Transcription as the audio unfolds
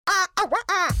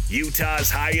Utah's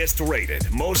highest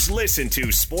rated, most listened to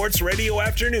sports radio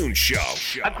afternoon show.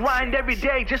 I grind every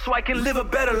day just so I can live a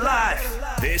better life.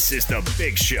 This is The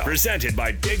Big Show, presented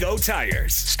by Big O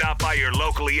Tires. Stop by your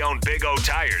locally owned Big O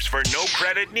Tires for no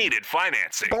credit needed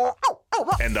financing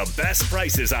and the best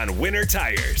prices on winter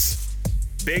tires.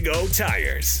 Big O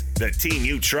Tires, the team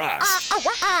you trust.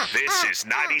 This is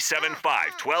 97.5,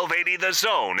 1280 The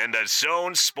Zone and The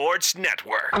Zone Sports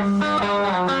Network.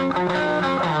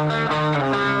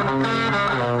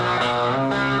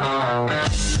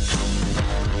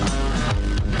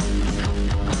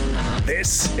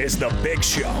 This is The Big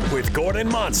Show with Gordon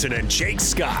Monson and Jake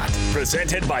Scott,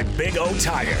 presented by Big O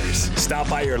Tires. Stop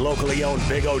by your locally owned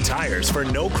Big O Tires for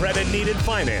no credit needed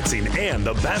financing and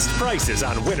the best prices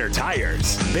on winter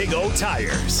tires. Big O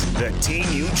Tires, the team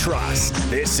you trust.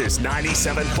 This is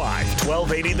 97.5,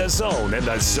 1280 The Zone and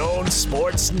The Zone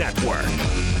Sports Network.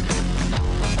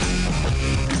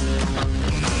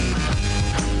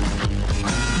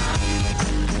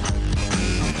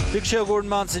 Big Show, Gordon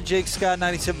Monson, Jake Scott,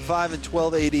 97.5 and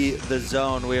 1280 The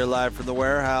Zone. We are live from the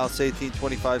warehouse,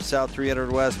 1825 South, 300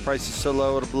 West. Prices so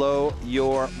low it'll blow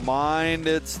your mind.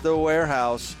 It's the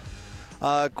warehouse.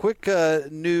 Quick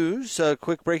news,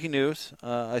 quick breaking news,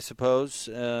 I suppose.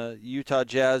 Utah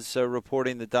Jazz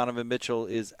reporting that Donovan Mitchell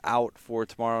is out for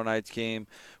tomorrow night's game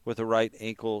with a right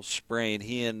ankle sprain.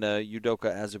 He and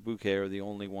Udoka Azubuike are the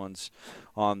only ones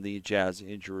on the Jazz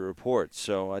injury report.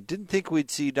 So I didn't think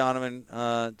we'd see Donovan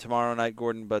tomorrow night,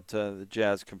 Gordon, but the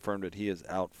Jazz confirmed that he is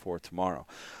out for tomorrow.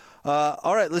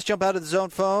 All right, let's jump out of the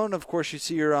Zone phone. Of course, you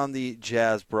see her on the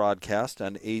Jazz broadcast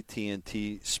on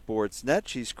AT&T Sportsnet.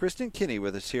 She's Kristen Kenney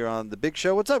with us here on The Big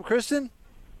Show. What's up, Kristen?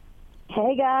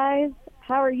 Hey, guys.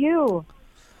 How are you?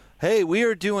 Hey, we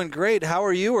are doing great. How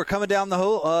are you? We're coming down the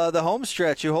home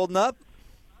stretch. You holding up?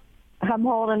 I'm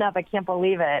holding up. I can't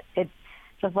believe it. It's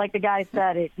just like the guy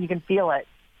said. You can feel it.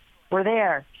 We're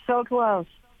there. So close.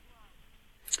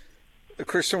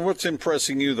 Kristen, what's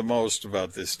impressing you the most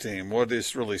about this team? What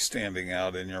is really standing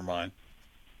out in your mind?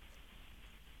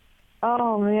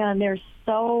 Oh, man, there's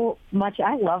so much.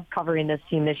 I love covering this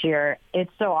team this year.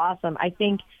 It's so awesome. I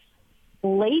think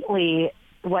lately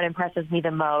what impresses me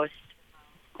the most,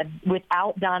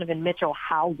 without Donovan Mitchell,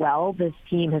 how well this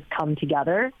team has come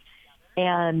together.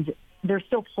 And they're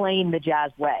still playing the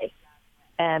Jazz way.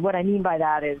 And what I mean by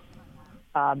that is,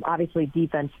 obviously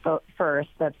defense first,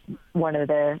 that's one of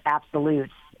the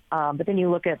absolutes. But then you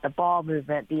look at the ball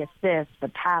movement, the assists, the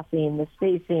passing, the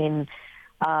spacing,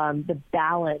 the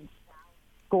balance,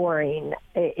 scoring.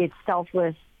 It's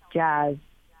selfless Jazz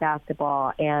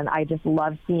basketball, and I just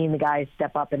love seeing the guys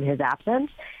step up in his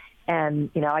absence.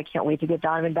 And, I can't wait to get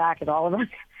Donovan back, as all of us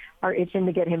are itching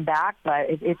to get him back. But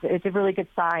it's a really good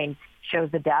sign, shows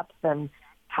the depth and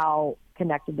how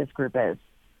connected this group is.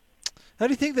 How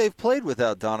do you think they've played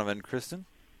without Donovan, Kristen?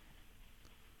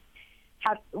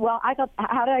 How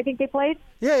did I think they played?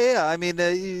 Yeah. I mean,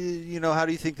 how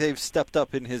do you think they've stepped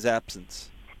up in his absence?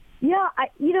 Yeah, I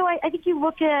think you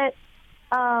look at,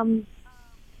 I'm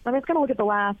just going to look at the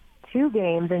last two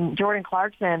games, and Jordan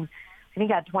Clarkson, I think,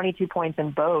 had 22 points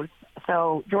in both.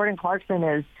 So Jordan Clarkson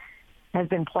has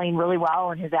been playing really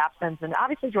well in his absence, and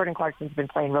obviously Jordan Clarkson's been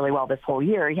playing really well this whole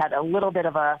year. He had a little bit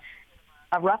of a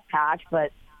rough patch,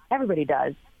 but everybody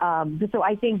does. So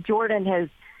I think Jordan has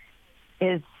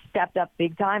stepped up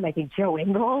big time. I think Joe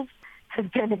Ingles has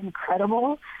been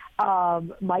incredible.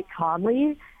 Mike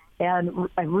Conley and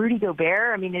Rudy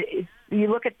Gobert. I mean, you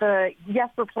look at yes,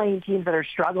 we're playing teams that are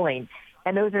struggling,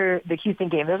 and those are the Houston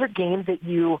games. Those are games that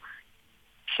you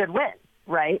should win,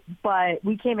 right? But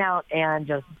we came out and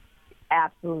just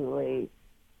absolutely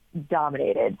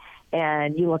dominated.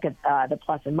 And you look at the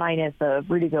plus and minus of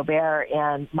Rudy Gobert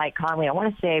and Mike Conley. I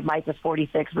want to say Mike was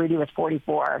 46, Rudy was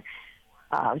 44.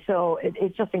 So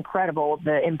it's just incredible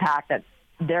the impact that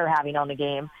they're having on the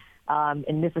game.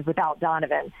 And this is without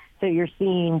Donovan. So you're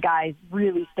seeing guys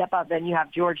really step up. Then you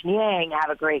have George Niang have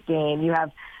a great game. You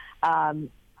have,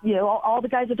 all the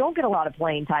guys that don't get a lot of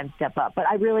playing time step up. But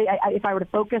if I were to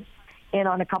focus in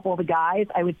on a couple of the guys,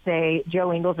 I would say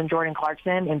Joe Ingles and Jordan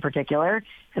Clarkson in particular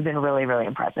have been really, really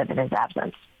impressive in his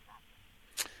absence.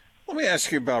 Let me ask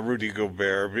you about Rudy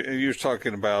Gobert. You were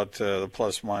talking about the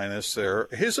plus-minus there.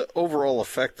 His overall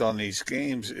effect on these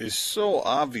games is so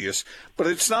obvious, but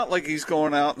it's not like he's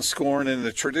going out and scoring in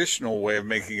the traditional way of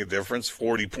making a difference,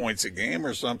 40 points a game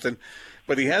or something.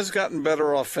 But he has gotten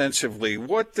better offensively.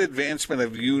 What advancement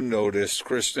have you noticed,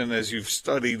 Kristen, as you've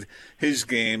studied his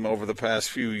game over the past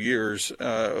few years?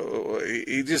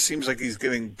 He just seems like he's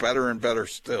getting better and better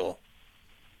still.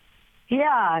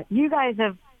 Yeah, you guys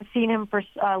have seen him for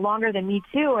longer than me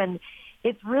too, and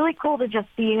it's really cool to just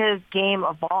see his game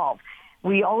evolve.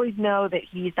 We always know that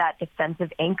he's that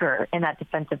defensive anchor and that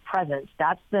defensive presence.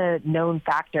 That's the known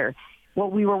factor.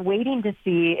 What we were waiting to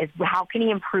see is how can he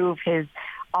improve his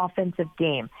offensive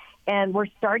game. And we're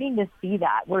starting to see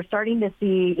that. We're starting to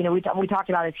see, we talked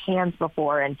about his hands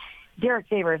before, and Derek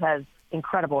Favors has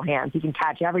incredible hands. He can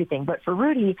catch everything. But for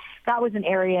Rudy, that was an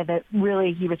area that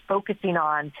really he was focusing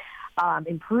on,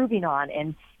 improving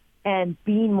on, and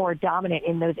being more dominant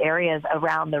in those areas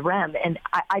around the rim. And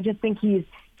I just think he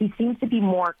seems to be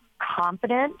more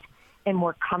confident and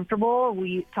more comfortable.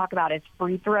 We talk about his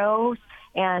free throws,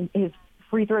 and his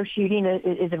free throw shooting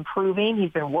is improving.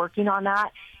 He's been working on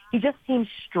that. He just seems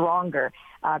stronger.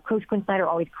 Coach Quinn Snyder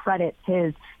always credits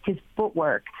his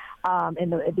footwork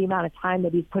and the amount of time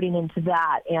that he's putting into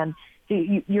that. And so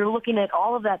you're looking at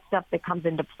all of that stuff that comes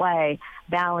into play,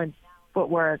 balance,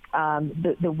 footwork,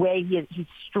 the way he's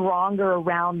stronger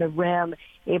around the rim,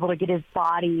 able to get his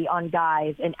body on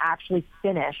guys and actually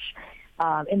finish.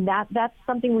 And that's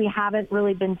something we haven't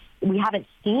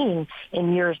seen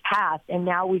in years past, and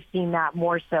now we've seen that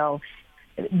more so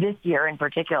this year in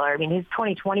particular. I mean, his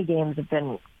 2020 games have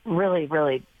been really,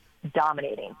 really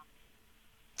dominating.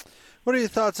 What are your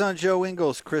thoughts on Joe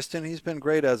Ingles, Kristen? He's been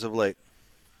great as of late.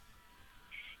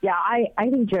 Yeah, I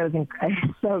think Joe's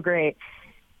so great.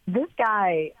 This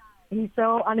guy, he's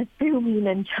so unassuming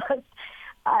and just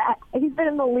he's been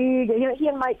in the league. He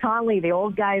and Mike Conley, the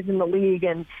old guys in the league,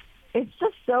 and it's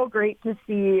just so great to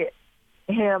see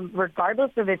him,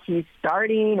 regardless of if he's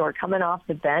starting or coming off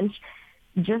the bench,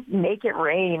 just make it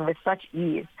rain with such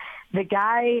ease. The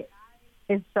guy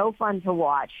is so fun to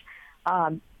watch.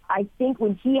 I think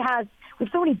we have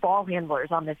so many ball handlers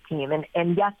on this team,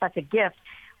 and yes, that's a gift.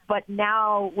 But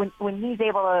now when he's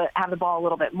able to have the ball a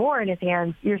little bit more in his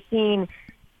hands, you're seeing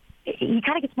he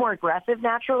kind of gets more aggressive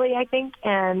naturally, I think,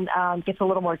 and gets a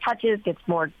little more touches,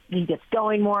 he gets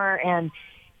going more, and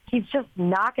he's just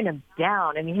knocking him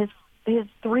down. I mean, his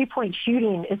three-point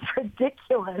shooting is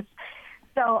ridiculous.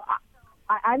 So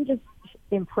I'm just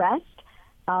impressed.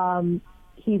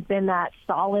 He's been that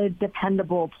solid,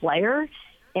 dependable player,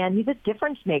 and he's a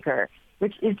difference maker,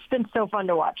 which it's been so fun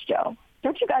to watch, Joe.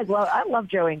 Don't you guys love? I love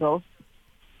Joe Ingles.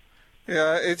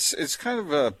 Yeah, it's kind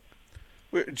of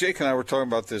Jake and I were talking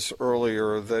about this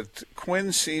earlier, that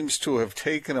Quinn seems to have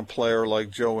taken a player like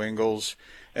Joe Ingles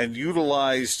and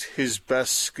utilized his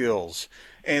best skills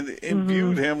and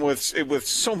imbued him with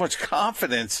so much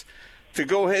confidence to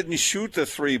go ahead and shoot the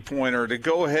three-pointer, to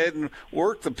go ahead and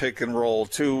work the pick and roll,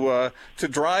 to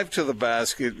drive to the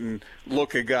basket and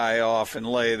look a guy off and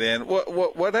lay it in,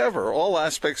 whatever, all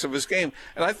aspects of his game.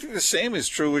 And I think the same is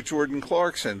true with Jordan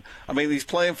Clarkson. I mean, he's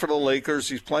playing for the Lakers,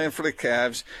 he's playing for the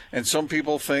Cavs, and some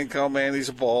people think, oh, man, he's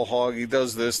a ball hog, he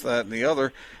does this, that, and the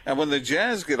other. And when the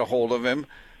Jazz get a hold of him,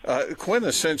 Quinn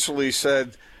essentially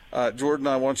said, Jordan,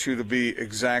 I want you to be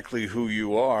exactly who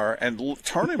you are, and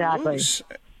turn him loose.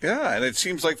 Yeah, and it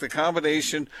seems like the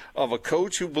combination of a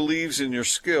coach who believes in your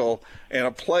skill and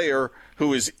a player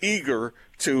who is eager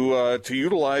to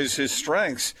utilize his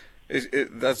strengths,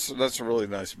 that's a really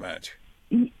nice match.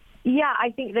 Yeah,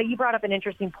 I think that you brought up an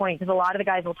interesting point, because a lot of the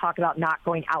guys will talk about not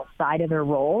going outside of their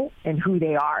role and who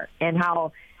they are, and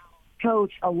how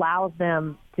coach allows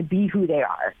them to be who they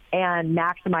are and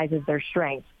maximizes their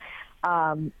strengths.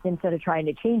 Instead of trying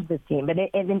to change this team,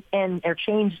 or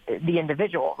change the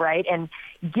individual, right? And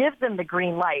give them the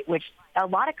green light, which a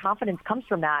lot of confidence comes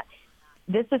from that.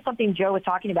 This is something Joe was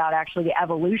talking about, actually, the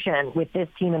evolution with this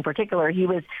team in particular. He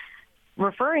was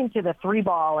referring to the three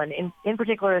ball, and in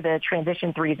particular the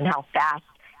transition threes, and how fast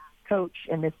coach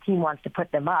and this team wants to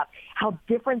put them up. How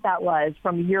different that was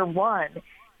from year one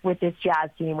with this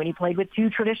Jazz team, when he played with two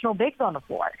traditional bigs on the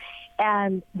floor.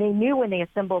 And they knew when they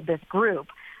assembled this group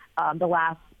the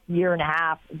last year and a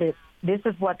half that this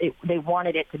is what they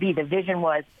wanted it to be. The vision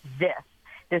was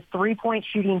this three-point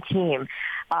shooting team,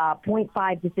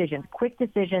 0.5 decisions, quick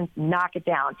decisions, knock it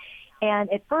down.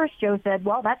 And at first, Joe said,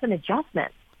 well, that's an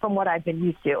adjustment from what I've been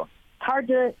used to. It's hard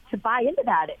to buy into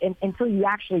that until you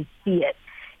actually see it.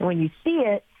 And when you see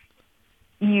it,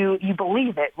 you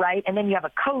believe it, right? And then you have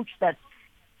a coach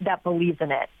that believes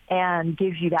in it and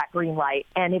gives you that green light.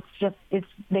 And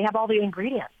they have all the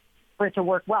ingredients for it to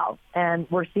work well, and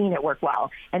we're seeing it work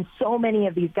well. And so many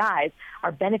of these guys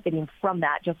are benefiting from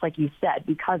that, just like you said,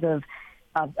 because of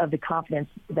the confidence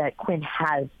that Quinn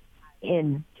has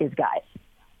in his guys.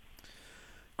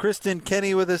 Kristen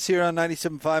Kenney with us here on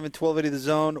 97.5 and 1280 The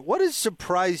Zone. What has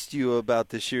surprised you about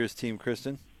this year's team,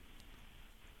 Kristen?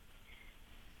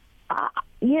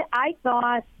 I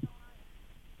thought,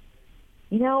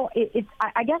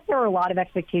 I guess there were a lot of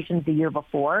expectations the year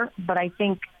before, but I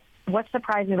think what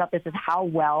surprised me about this is how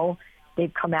well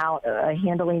they've come out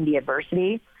handling the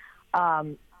adversity.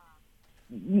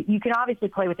 You can obviously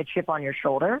play with a chip on your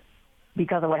shoulder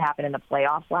because of what happened in the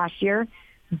playoffs last year,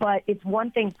 but it's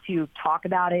one thing to talk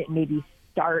about it and maybe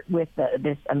start with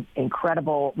this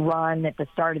incredible run at the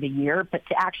start of the year, but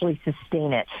to actually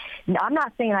sustain it. Now, I'm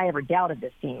not saying I ever doubted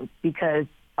this team, because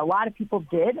a lot of people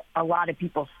did, a lot of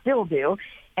people still do,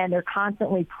 and they're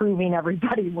constantly proving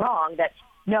everybody wrong that,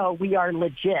 no, we are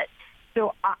legit.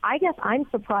 So I guess I'm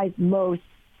surprised most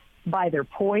by their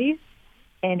poise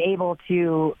and able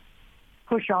to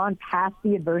push on past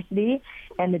the adversity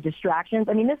and the distractions.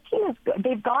 I mean, this team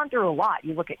they've gone through a lot.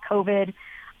 You look at COVID,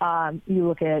 you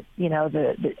look at,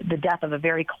 the death of a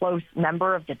very close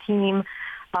member of the team,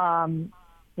 and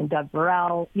Doug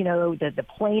Burrell, the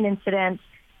plane incident.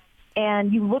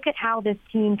 And you look at how this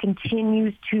team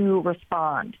continues to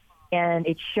respond, and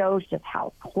it shows just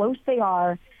how close they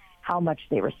are, how much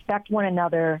they respect one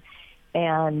another,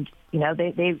 and,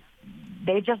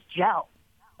 they just gel,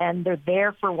 and they're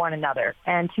there for one another.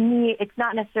 And to me, it's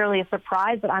not necessarily a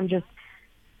surprise, but I'm just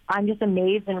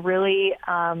amazed and really,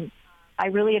 I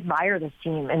really admire this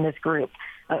team and this group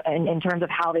in terms of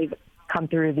how they've come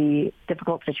through the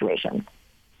difficult situations.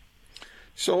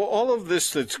 So all of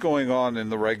this that's going on in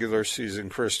the regular season,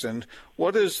 Kristen,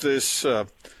 what does this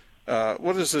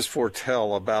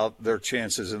foretell about their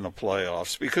chances in the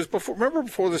playoffs? Because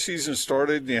before the season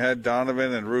started, you had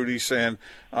Donovan and Rudy saying,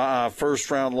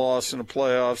 first round loss in the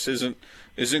playoffs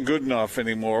isn't good enough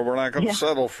anymore. We're not going to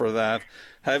settle for that.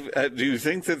 Do you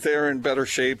think that they're in better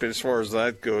shape as far as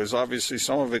that goes? Obviously,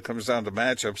 some of it comes down to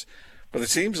matchups, but it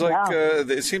seems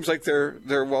like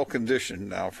they're well conditioned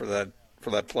now for that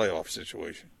playoff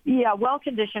situation. Yeah, well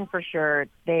conditioned for sure.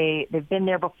 They've been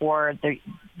there before.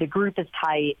 The group is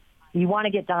tight. You want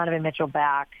to get Donovan Mitchell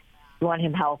back. You want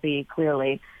him healthy,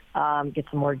 clearly. Get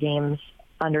some more games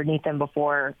underneath him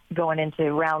before going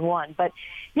into round one. But,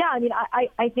 yeah, I mean,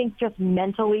 I think just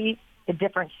mentally a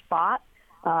different spot,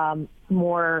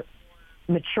 more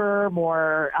mature,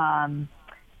 more,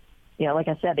 like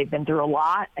I said, they've been through a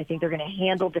lot. I think they're going to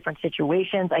handle different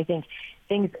situations. I think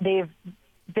they've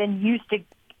been used to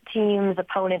teams,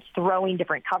 opponents throwing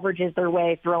different coverages their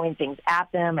way, throwing things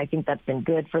at them. I think that's been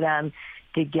good for them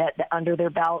to get under their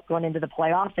belt going into the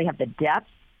playoffs. They have the depth.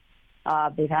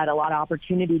 They've had a lot of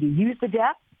opportunity to use the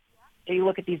depth. So you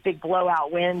look at these big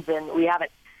blowout wins, and we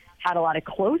haven't had a lot of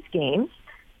close games.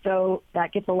 So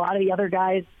that gets a lot of the other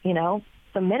guys,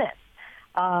 some minutes.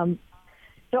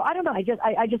 So I don't know.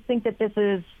 I just think that this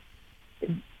is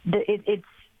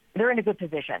they're in a good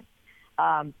position.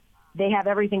 They have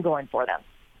everything going for them.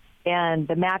 And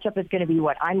the matchup is going to be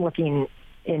what I'm looking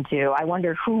into. I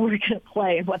wonder who we're going to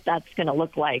play and what that's going to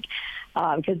look like.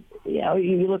 Because,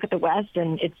 you look at the West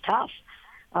and it's tough.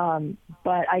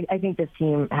 But I think this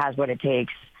team has what it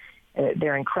takes.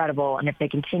 They're incredible. And if they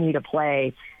continue to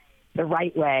play the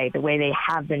right way, the way they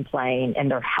have been playing,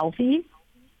 and they're healthy,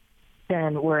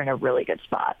 then we're in a really good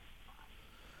spot.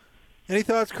 Any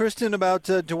thoughts, Kristen, about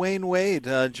Dwyane Wade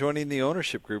joining the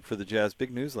ownership group for the Jazz?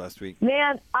 Big news last week.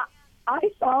 Man, I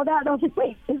saw that and I was like,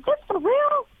 wait, is this for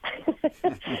real?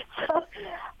 So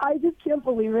I just can't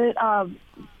believe it.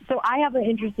 So I have an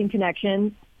interesting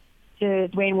connection to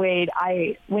Dwyane Wade.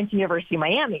 I went to University of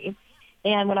Miami,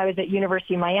 and when I was at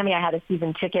University of Miami, I had a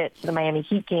season ticket to the Miami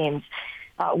Heat games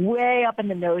way up in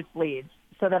the nosebleeds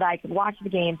so that I could watch the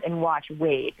games and watch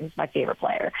Wade, who's my favorite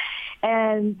player.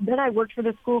 And then I worked for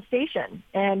the school station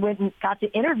and went and got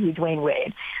to interview Dwyane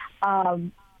Wade.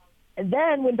 And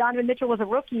then when Donovan Mitchell was a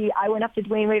rookie, I went up to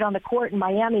Dwyane Wade on the court in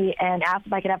Miami and asked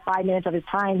if I could have 5 minutes of his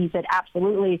time. He said,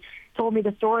 absolutely. Told me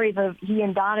the stories of he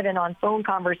and Donovan on phone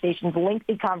conversations,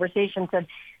 lengthy conversations. Said,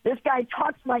 this guy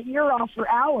talks my ear off for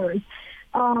hours.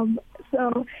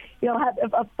 So,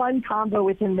 have a fun combo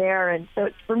with him there. And so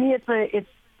for me, it's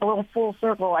a little full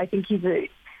circle. I think he's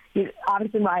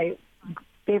obviously my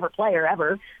favorite player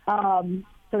ever.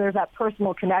 So there's that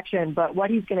personal connection, but what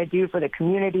he's going to do for the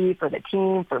community, for the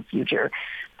team, for future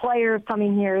players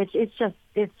coming here, it's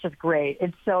just great.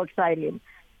 It's so exciting.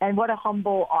 And what a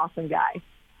humble, awesome guy.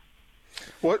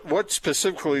 What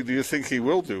specifically do you think he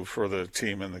will do for the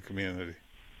team and the community?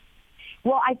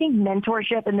 Well, I think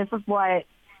mentorship, and this is what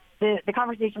the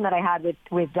conversation that I had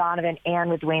with Donovan and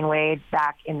with Dwyane Wade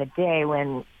back in the day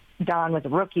when Don was a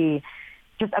rookie,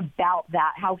 just about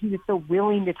that, how he was so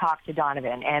willing to talk to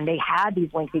Donovan, and they had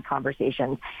these lengthy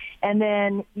conversations. And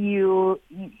then you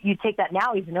take that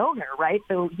now, he's an owner, right?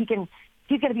 So he's going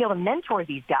to be able to mentor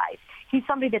these guys. He's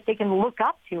somebody that they can look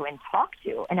up to and talk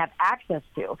to and have access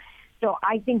to. So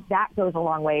I think that goes a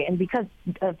long way. And because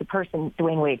of the person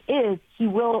Dwyane Wade is, he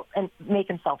will make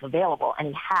himself available, and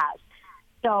he has.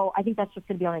 So I think that's just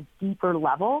going to be on a deeper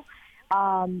level.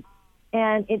 And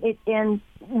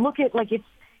look at, like,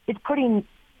 it's putting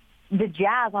the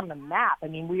Jazz on the map. I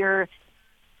mean, we are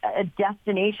a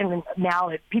destination now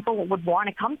that people would want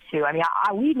to come to. I mean,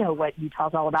 we know what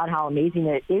Utah's all about, how amazing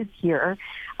it is here.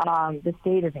 The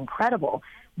state is incredible.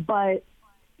 But,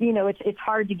 you know, it's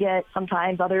hard to get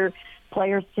sometimes other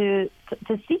players to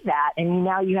see that. And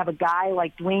now you have a guy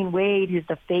like Dwyane Wade who's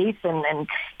the face and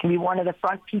can be one of the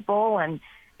front people. And,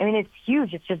 I mean, it's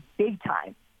huge. It's just big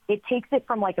time. It takes it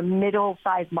from, like, a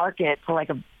middle-sized market to, like,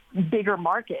 a bigger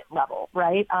market level,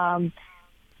 right?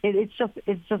 It's just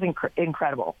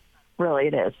incredible. Really,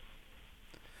 it is.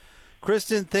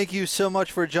 Kristen, thank you so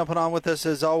much for jumping on with us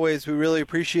as always. We really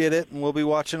appreciate it, and we'll be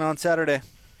watching on Saturday.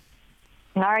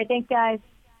 All right, thanks, guys.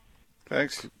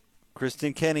 Thanks.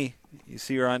 Kristen Kenney, you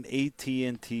see her on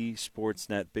AT&T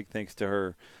Sportsnet. Big thanks to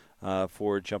her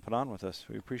for jumping on with us.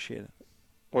 We appreciate it.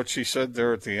 What she said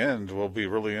there at the end will be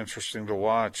really interesting to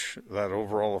watch, that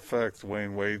overall effect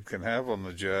Dwyane Wade can have on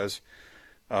the Jazz.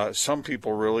 Some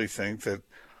people really think that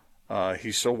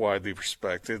he's so widely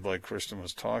respected, like Kristen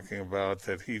was talking about,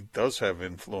 that he does have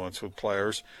influence with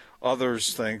players.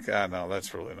 Others think, no,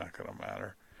 that's really not going to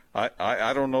matter.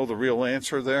 I don't know the real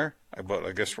answer there, but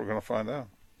I guess we're going to find out.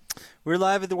 We're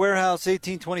live at the warehouse,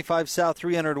 1825 South,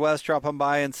 300 West. Drop on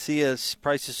by and see us.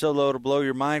 Price is so low to blow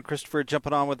your mind. Christopher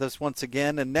jumping on with us once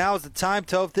again. And now is the time,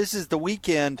 Toph. This is the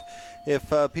weekend.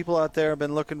 If people out there have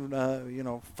been looking,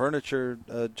 furniture,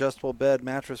 adjustable bed,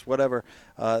 mattress, whatever,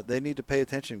 they need to pay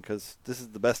attention because this is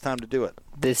the best time to do it.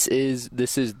 This is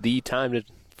the time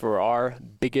for our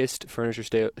biggest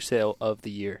furniture sale of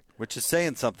the year. Which is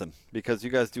saying something because you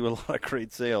guys do a lot of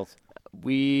great sales.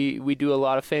 We do a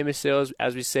lot of famous sales.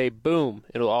 As we say, boom,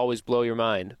 it'll always blow your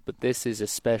mind. But this is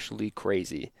especially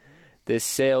crazy. This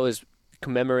sale is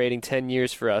commemorating 10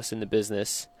 years for us in the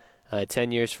business,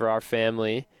 10 years for our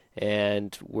family,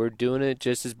 and we're doing it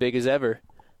just as big as ever.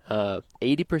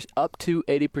 80% up to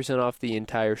 80% off the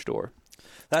entire store.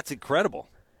 That's incredible.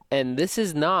 And this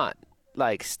is not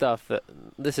like stuff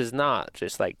this is not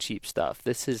just like cheap stuff.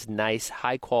 This is nice,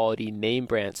 high quality, name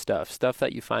brand stuff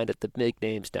that you find at the big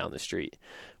names down the street.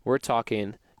 We're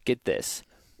talking, get this,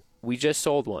 we just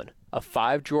sold one, a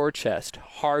 5-drawer chest,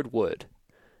 hardwood.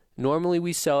 Normally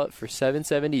we sell it for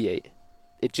 $778.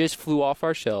 It just flew off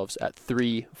our shelves at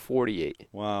 $348.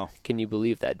 Wow. Can you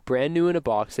believe that? Brand new in a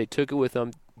box. They took it with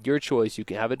them. Your choice. You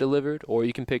can have it delivered or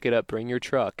you can pick it up, bring your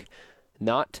truck.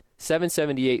 Not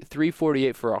 $778,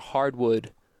 $348 for a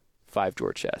hardwood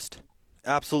 5-drawer chest.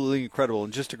 Absolutely incredible,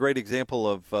 and just a great example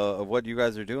of what you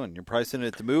guys are doing. You're pricing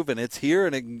it to move, and it's here,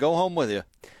 and it can go home with you.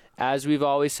 As we've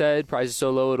always said, price is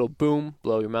so low, it'll boom,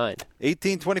 blow your mind.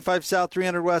 1825 South,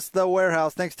 300 West, The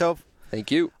Warehouse. Thanks, Toph. Thank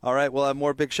you. All right, we'll have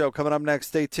more Big Show coming up next.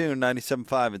 Stay tuned, 97.5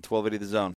 and 1280 The Zone.